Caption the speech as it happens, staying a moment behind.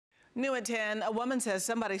New at 10, a woman says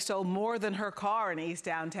somebody stole more than her car in East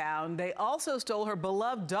Downtown. They also stole her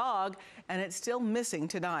beloved dog, and it's still missing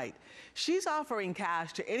tonight. She's offering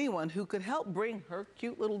cash to anyone who could help bring her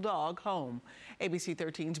cute little dog home. ABC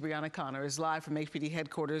 13's Brianna Connor is live from HPD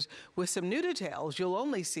headquarters with some new details you'll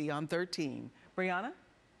only see on 13. Brianna?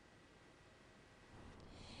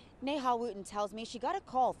 Neha Wooten tells me she got a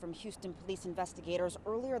call from Houston police investigators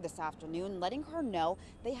earlier this afternoon letting her know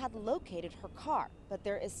they had located her car, but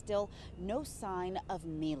there is still no sign of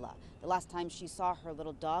Mila. The last time she saw her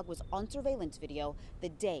little dog was on surveillance video the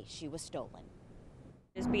day she was stolen.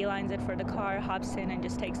 Just beelines it for the car, hops in, and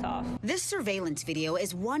just takes off. This surveillance video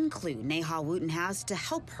is one clue Neha Wooten has to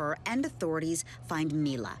help her and authorities find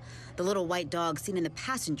Mila, the little white dog seen in the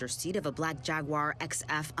passenger seat of a black Jaguar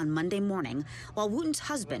XF on Monday morning, while Wooten's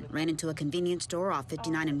husband ran into a convenience store off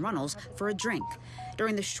 59 in Runnels for a drink.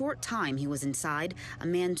 During the short time he was inside, a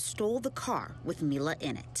man stole the car with Mila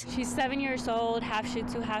in it. She's 7 years old, half Shih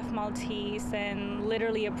Tzu, half Maltese, and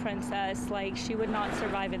literally a princess. Like, she would not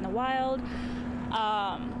survive in the wild.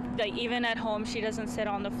 Like, even at home, she doesn't sit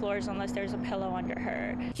on the floors unless there's a pillow under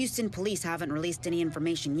her. Houston police haven't released any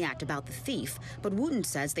information yet about the thief, but Wooten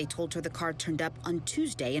says they told her the car turned up on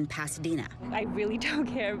Tuesday in Pasadena. I really don't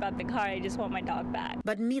care about the car. I just want my dog back.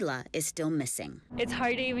 But Mila is still missing. It's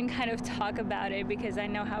hard to even kind of talk about it because I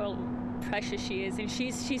know how precious she is, and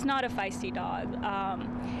she's not a feisty dog.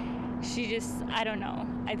 She just, I don't know.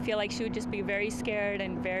 I feel like she would just be very scared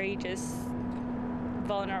and very just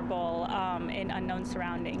vulnerable in unknown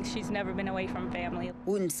surroundings. She's never been away from family.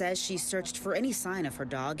 Wooten says she searched for any sign of her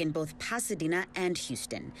dog in both Pasadena and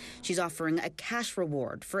Houston. She's offering a cash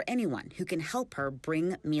reward for anyone who can help her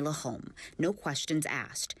bring Mila home. No questions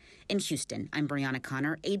asked. In Houston, I'm Brianna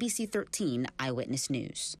Connor, ABC 13 Eyewitness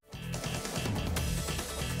News.